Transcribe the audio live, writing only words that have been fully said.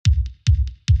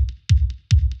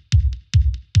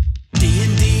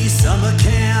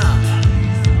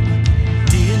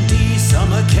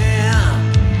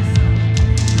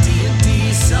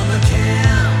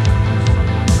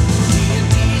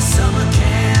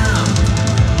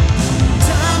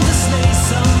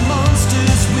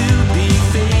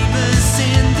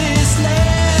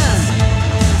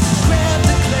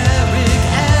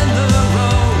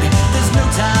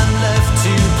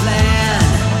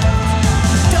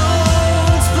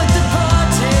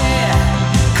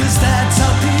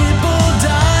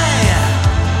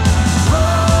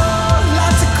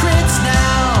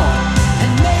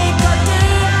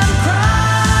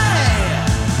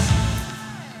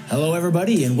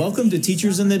everybody, and welcome to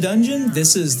Teachers in the Dungeon.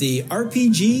 This is the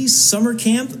RPG Summer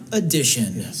Camp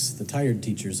edition. Yes, the tired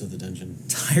teachers of the dungeon.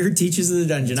 Tired Teachers of the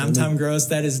Dungeon. I'm Tom Gross.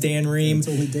 That is Dan Ream. It's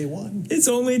only day one. It's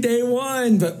only day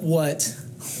one, but what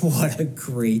a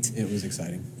great It was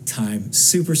exciting. time.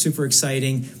 Super, super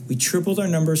exciting. We tripled our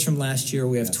numbers from last year.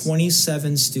 We have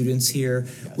 27 students here.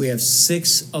 Yes. We have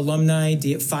 5 alumni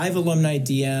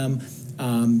DM.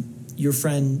 Your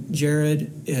friend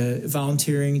Jared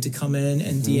volunteering to come in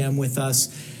and DM with us,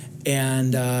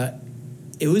 and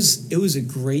it was a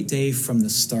great day from the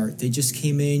start. They just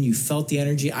came in. You felt the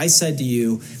energy. I said to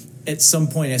you at some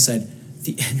point, I said,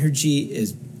 the energy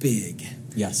is big.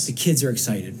 Yes. The kids are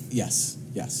excited. Yes.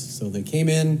 So they came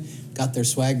in, got their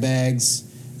swag bags.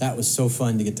 That was so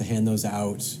fun to get to hand those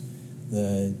out.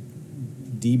 The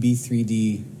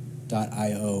db3d.io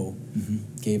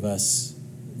gave us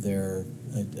their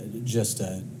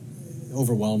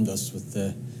overwhelmed us with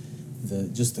the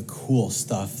cool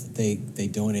stuff that they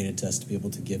donated to us to be able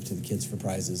to give to the kids for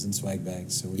prizes and swag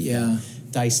bags. So we got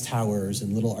dice towers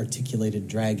and little articulated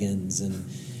dragons and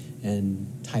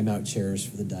timeout chairs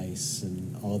for the dice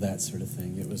and all that sort of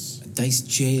thing. It was Dice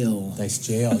jail,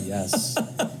 yes.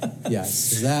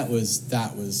 Yes, that was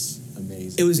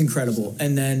amazing. It was incredible.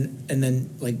 And then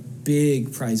like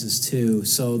big prizes too.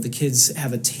 So the kids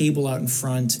have a table out in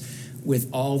front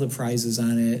with all the prizes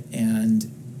on it, and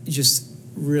just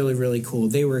really, really cool.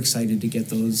 They were excited to get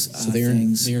those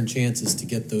things. They earn chances to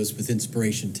get those with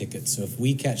inspiration tickets. So if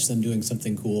we catch them doing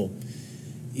something cool,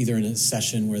 either in a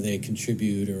session where they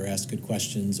contribute or ask good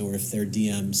questions, or if their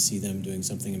DMs see them doing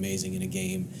something amazing in a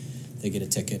game, they get a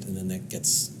ticket, and then that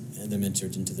gets them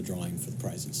entered into the drawing for the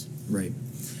prizes. Right.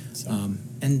 So,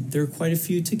 and there are quite a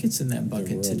few tickets in that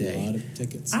bucket today. A lot of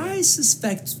tickets. I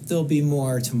suspect there'll be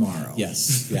more tomorrow.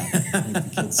 Yes, yeah.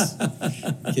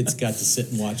 Kids got to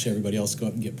sit and watch everybody else go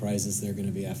up and get prizes. They're going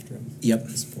to be after them at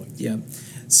this point. Yep.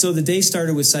 So the day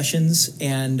started with sessions,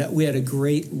 and we had a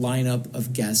great lineup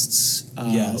of guests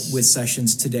with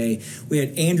sessions today. We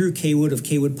had Andrew Kaywood of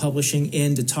Kaywood Publishing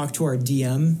in to talk to our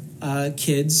DM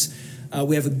kids.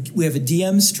 We have a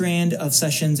DM strand of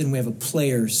sessions, and we have a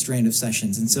player strand of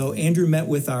sessions. And so Andrew met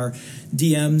with our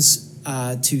DMs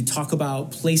to talk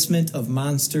about placement of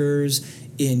monsters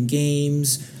in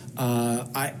games.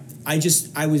 I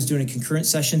was doing a concurrent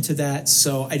session to that,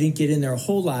 so I didn't get in there a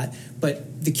whole lot,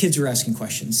 but the kids were asking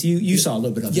questions. You saw a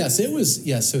little bit of it. Yes, it was.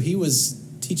 Yeah, so he was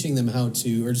teaching them how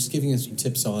to, or just giving us some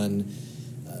tips on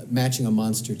matching a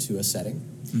monster to a setting.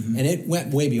 Mm-hmm. And it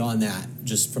went way beyond that,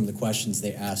 just from the questions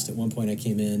they asked. At one point I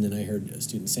came in and I heard a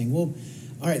student saying, well,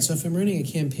 all right, so if I'm running a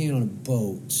campaign on a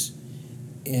boat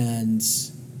and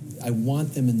I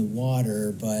want them in the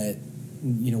water, but,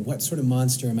 what sort of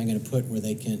monster am I going to put where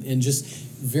they can, and just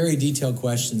very detailed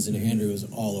questions, and Andrew was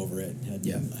all over it,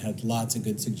 had lots of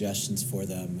good suggestions for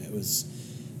them. It was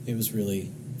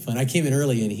really fun. I came in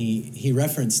early and he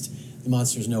referenced The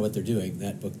Monsters Know What They're Doing,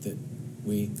 that book that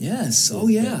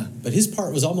but his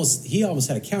part was he almost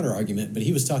had a counter argument, but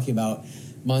he was talking about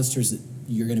monsters that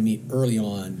you're going to meet early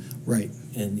on, right?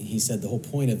 And he said the whole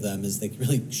point of them is they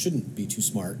really shouldn't be too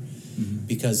smart,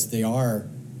 because they are,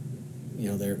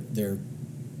 they're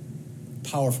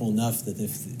powerful enough that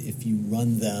if you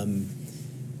run them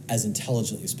as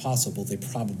intelligently as possible, they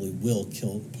probably will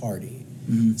kill the party.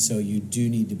 So you do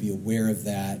need to be aware of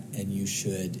that, and you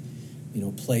should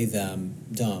play them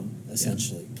dumb,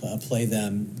 essentially. Play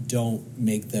them, don't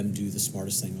make them do the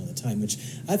smartest thing all the time, which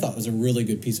I thought was a really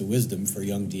good piece of wisdom for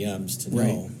young DMs to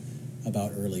know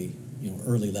about early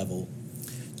level.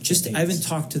 I haven't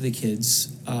talked to the kids,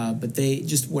 but they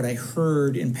just what I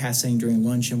heard in passing during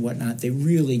lunch and whatnot, they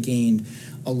really gained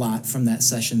a lot from that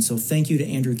session. So thank you to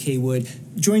Andrew Kaywood.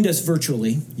 Joined us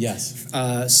virtually. Yes.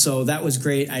 So that was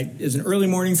great. It was an early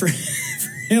morning for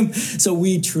him, so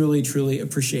we truly, truly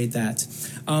appreciate that.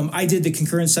 I did the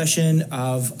concurrent session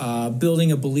of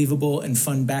building a believable and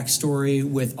fun backstory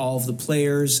with all of the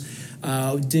players.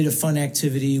 Did a fun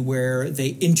activity where they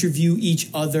interview each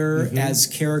other as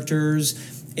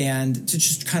characters, and to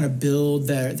just kind of build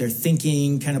their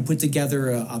thinking, kind of put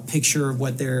together a picture of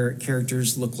what their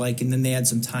characters look like, and then they had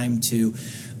some time to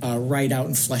write out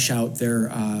and flesh out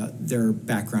their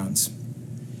backgrounds.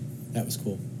 That was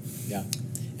cool. Yeah.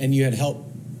 And you had help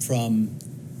from...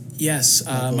 Yes,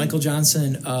 Michael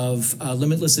Johnson of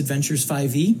Limitless Adventures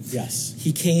 5e. Yes.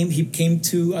 He came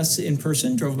to us in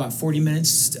person, drove about 40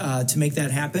 minutes to make that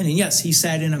happen. And yes, he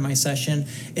sat in on my session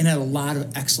and had a lot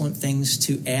of excellent things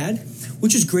to add,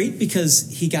 which is great because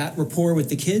he got rapport with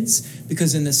the kids,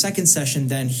 because in the second session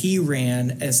then he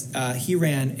ran a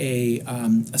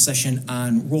session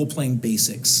on role-playing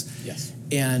basics. Yes.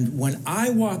 And when I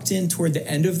walked in toward the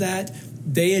end of that,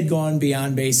 they had gone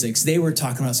beyond basics. They were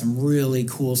talking about some really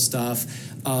cool stuff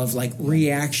of like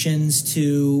reactions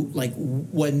to like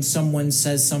when someone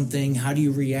says something, how do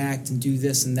you react and do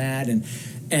this and that, and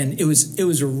it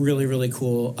was a really, really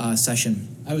cool session.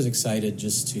 I was excited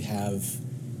just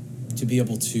to be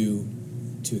able to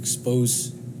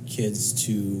expose kids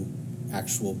to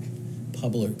actual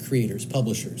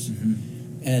publishers,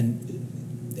 and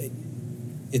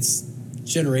it's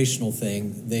generational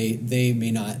thing. They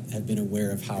may not have been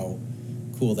aware of how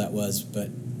cool that was, but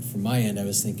from my end, I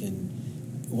was thinking,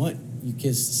 I want you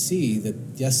kids to see that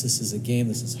yes, this is a game,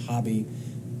 this is a hobby,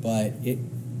 but it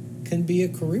can be a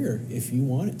career if you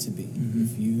want it to be.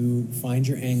 If you find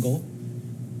your angle,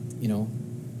 you know,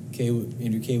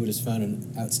 Andrew Kaywood has found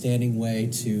an outstanding way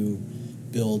to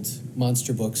build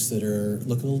monster books that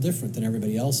look a little different than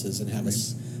everybody else's and have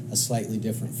a slightly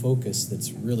different focus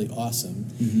that's really awesome.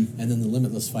 And then the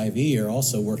Limitless 5e are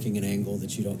also working an angle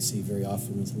that you don't see very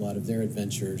often with a lot of their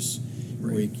adventures,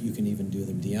 where you can even do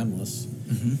them DM-less.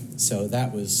 So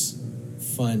that was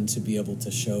fun to be able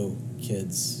to show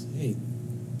kids, hey,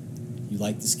 you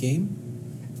like this game?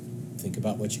 Think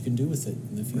about what you can do with it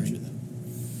in the future then.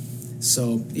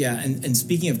 So, yeah, and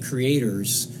speaking of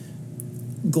creators,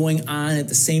 going on at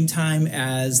the same time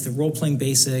as the role-playing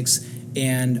basics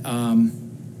and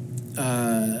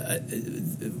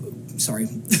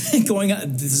going on,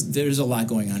 there's a lot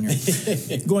going on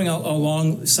here. Going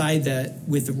alongside that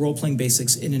with the role-playing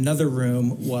basics in another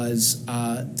room was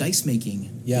dice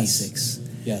making basics.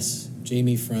 Yes,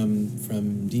 Jamie from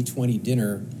D20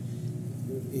 Dinner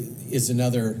is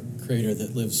another creator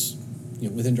that lives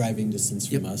within driving distance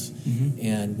from us,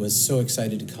 and was so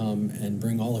excited to come and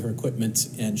bring all of her equipment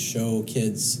and show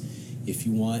kids, if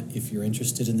you're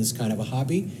interested in this kind of a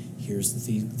hobby, here's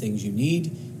the things you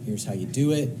need, here's how you do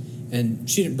it. And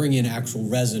she didn't bring in actual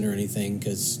resin or anything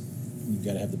because you've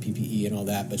got to have the PPE and all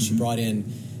that, but she brought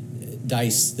in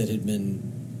dice that had been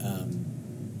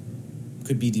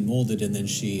could be demolded, and then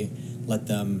she let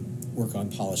them work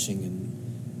on polishing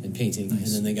and painting, and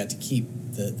then they got to keep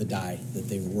the die that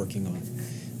they were working on.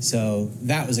 So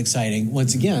that was exciting.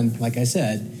 Once again, like I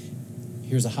said,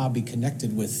 here's a hobby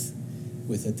connected with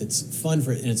it that's fun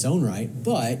in its own right,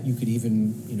 but you could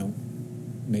even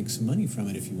make some money from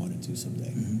it if you wanted to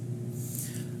someday.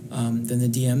 Then the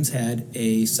DMs had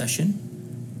a session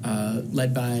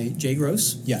led by Jay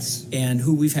Gross. Yes. And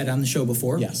who we've had on the show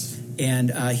before. Yes.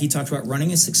 And he talked about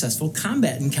running a successful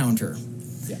combat encounter.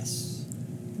 Yes.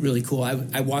 Really cool.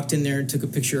 I walked in there, took a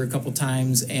picture a couple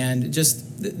times, and just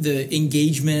the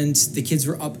engagement. The kids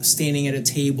were up standing at a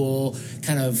table,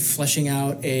 kind of fleshing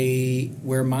out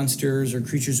where monsters or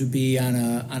creatures would be on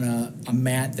a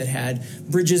mat that had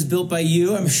bridges built by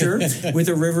you, I'm sure, with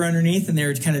a river underneath, and they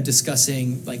were kind of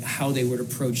discussing like how they would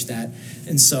approach that.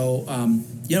 And so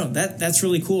that's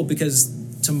really cool, because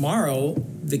tomorrow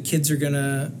the kids are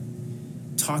gonna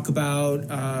talk about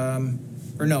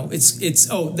it's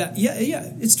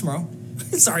tomorrow.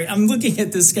 Sorry, I'm looking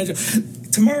at this schedule.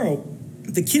 Tomorrow,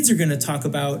 the kids are going to talk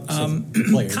about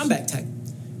combat tech.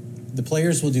 The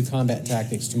players will do combat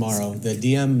tactics tomorrow. The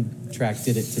DM track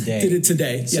did it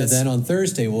today. So then on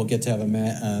Thursday, we'll get to have a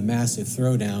massive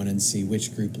throwdown and see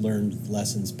which group learned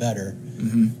lessons better.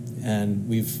 And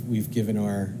we've given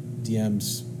our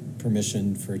DMs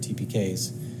permission for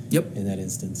TPKs. Yep. In that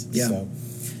instance. Yeah.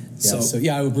 So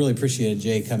I would really appreciate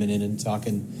Jay coming in and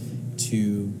talking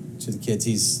to the kids.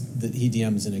 He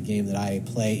DMs in a game that I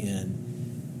play in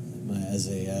as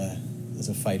a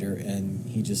fighter, and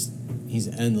he's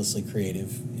endlessly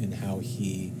creative in how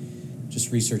he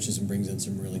just researches and brings in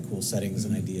some really cool settings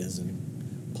and ideas and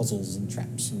puzzles and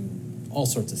traps and all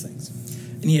sorts of things.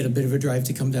 And he had a bit of a drive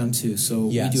to come down too, so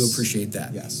we do appreciate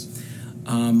that. Yes.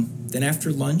 Then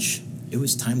after lunch, it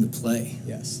was time to play.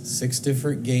 Yes, 6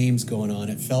 different games going on.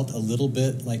 It felt a little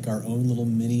bit like our own little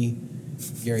mini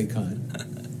Gary Con.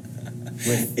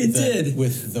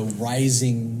 With the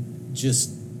rising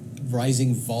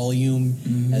volume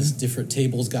as different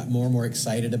tables got more and more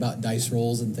excited about dice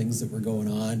rolls and things that were going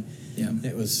on. Yeah,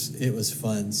 it was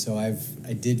fun. So I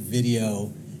did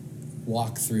video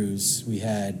walkthroughs. We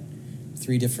had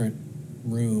 3 different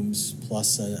rooms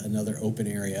plus another open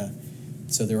area.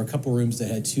 So there were a couple rooms that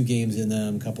had 2 games in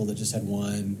them, a couple that just had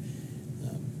 1.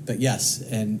 But yes,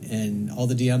 and all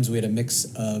the DMs, we had a mix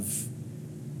of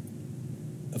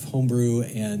homebrew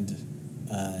and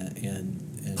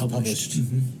published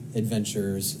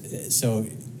adventures. So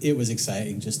it was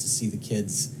exciting just to see the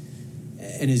kids.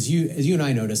 And as you and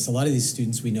I noticed, a lot of these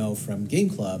students we know from Game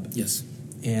Club. Yes.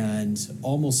 And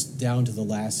almost down to the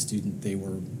last student, they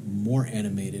were more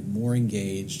animated, more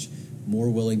engaged, more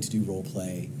willing to do role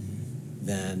play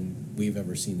than we've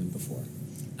ever seen them before.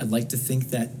 I'd like to think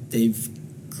that they've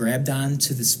grabbed on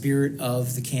to the spirit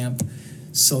of the camp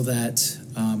so that,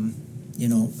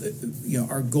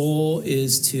 our goal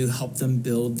is to help them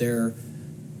build their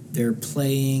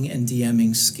playing and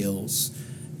DMing skills.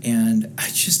 And I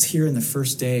just here in the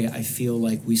first day, I feel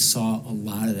like we saw a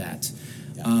lot of that.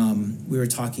 Yeah. We were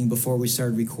talking before we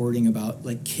started recording about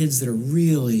like kids that are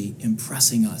really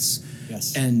impressing us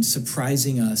and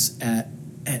surprising us at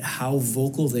how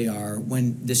vocal they are.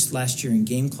 When this last year in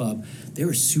Game Club, they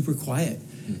were super quiet,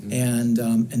 and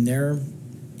they're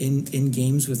in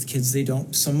games with kids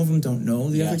some of them don't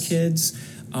know the other kids.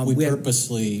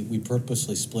 We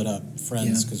purposely split up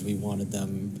friends because we wanted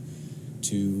them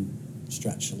to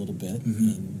stretch a little bit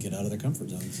and get out of their comfort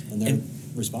zones, and they're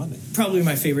responding. Probably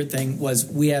my favorite thing was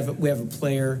we have a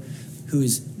player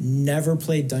who's never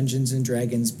played Dungeons and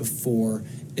Dragons before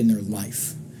in their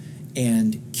life,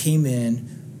 and came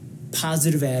in,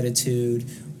 positive attitude,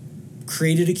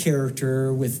 created a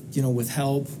character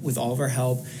with all of our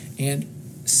help, and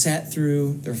sat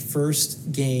through their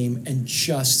first game and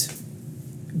just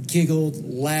giggled,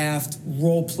 laughed,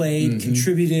 role played,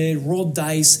 contributed, rolled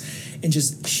dice, and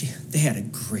they had a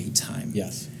great time.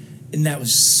 Yes. And that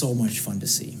was so much fun to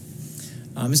see.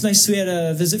 It's nice we had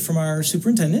a visit from our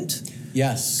superintendent.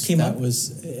 Yes. That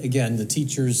was, again, the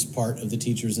teachers part of the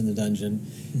teachers in the dungeon.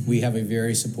 We have a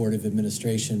very supportive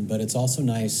administration, but it's also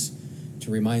nice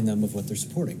to remind them of what they're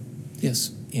supporting.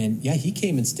 Yes. And he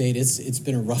came and stayed. It's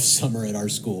been a rough summer at our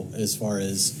school as far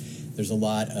as there's a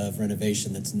lot of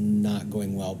renovation that's not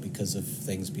going well because of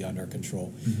things beyond our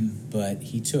control. But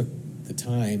he took the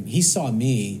time. He saw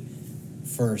me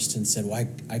first and said, well,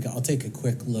 I'll take a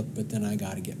quick look, but then I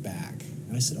got to get back.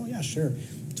 And I said, oh, yeah, sure.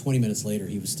 20 minutes later,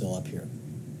 he was still up here.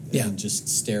 And just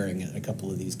staring at a couple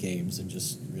of these games and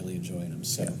just really enjoying them.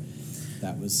 So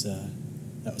that was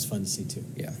fun to see, too.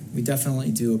 Yeah, we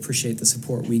definitely do appreciate the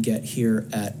support we get here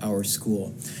at our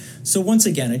school. So once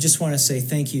again, I just want to say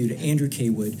thank you to Andrew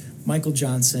Kaywood, Michael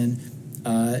Johnson,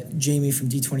 Jamie from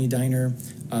D20 Diner,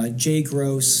 Jay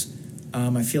Gross.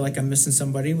 I feel like I'm missing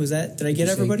somebody. Did I get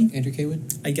everybody? Andrew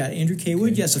Kaywood? I got Andrew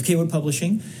Kaywood, yes, of Kaywood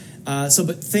Publishing.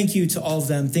 But thank you to all of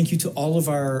them. Thank you to all of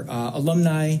our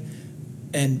alumni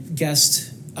and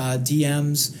guest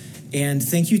DMs. And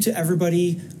thank you to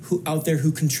everybody out there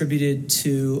who contributed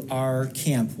to our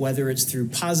camp, whether it's through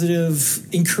positive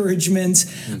encouragement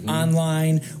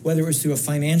online, whether it was through a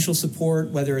financial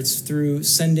support, whether it's through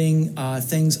sending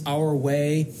things our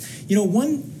way.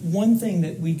 One thing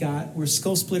that we got were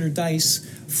Skull Splitter dice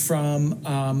from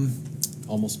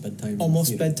Almost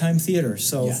Bedtime Theater.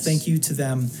 So thank you to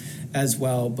them as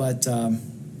well. But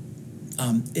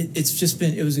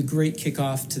it was a great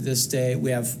kickoff to this day.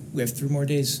 We have 3 more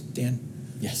days, Dan.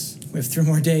 Yes. We have 3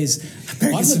 more days.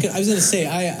 I was going to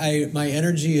say, my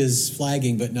energy is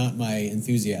flagging, but not my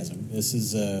enthusiasm. This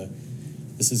is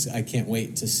I can't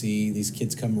wait to see these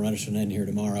kids come rushing in here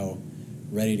tomorrow,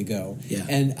 ready to go. Yeah.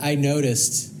 And I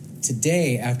noticed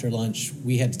today after lunch,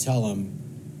 we had to tell them,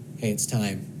 hey, it's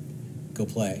time, go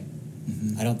play.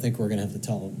 I don't think we're going to have to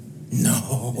tell them.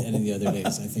 No. Any of the other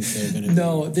days. I think they're going to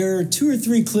No, there are 2 or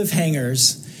 3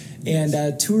 cliffhangers. And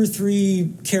 2 or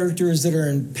 3 characters that are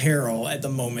in peril at the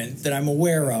moment that I'm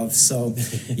aware of. So,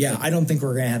 I don't think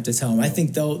we're going to have to tell them. No. I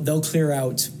think they'll clear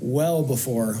out well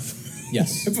before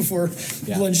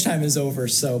lunchtime is over.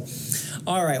 So,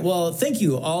 all right. Well, thank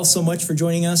you all so much for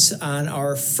joining us on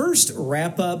our first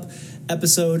wrap-up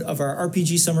episode of our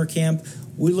RPG Summer Camp.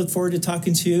 We look forward to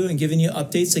talking to you and giving you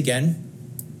updates again,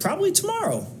 probably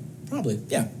tomorrow. Probably.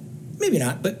 Yeah. Maybe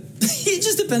not, but it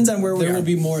just depends on where we are. There will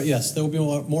be more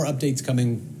more updates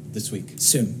coming this week.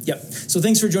 Soon, yep. So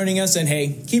thanks for joining us, and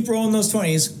hey, keep rolling those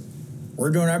 20s. We're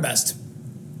doing our best.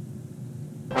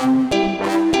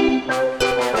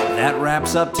 That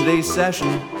wraps up today's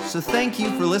session, so thank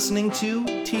you for listening to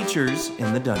Teachers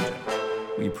in the Dungeon.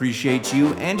 We appreciate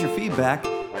you and your feedback.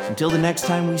 Until the next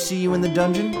time we see you in the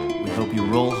dungeon, we hope you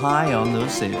roll high on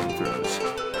those saving throws.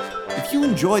 If you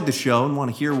enjoyed the show and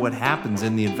want to hear what happens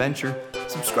in the adventure,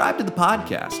 subscribe to the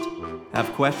podcast.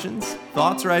 Have questions,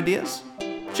 thoughts, or ideas?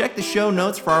 Check the show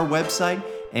notes for our website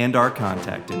and our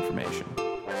contact information.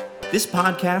 This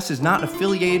podcast is not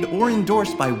affiliated or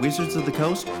endorsed by Wizards of the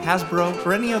Coast, Hasbro,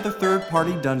 or any other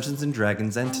third-party Dungeons &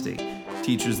 Dragons entity.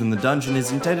 Teachers in the Dungeon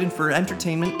is intended for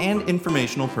entertainment and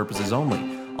informational purposes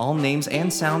only. All names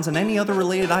and sounds and any other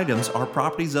related items are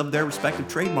properties of their respective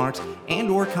trademarks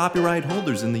and/or copyright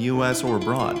holders in the U.S. or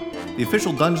abroad. The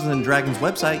official Dungeons & Dragons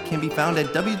website can be found at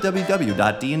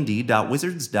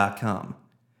www.dnd.wizards.com.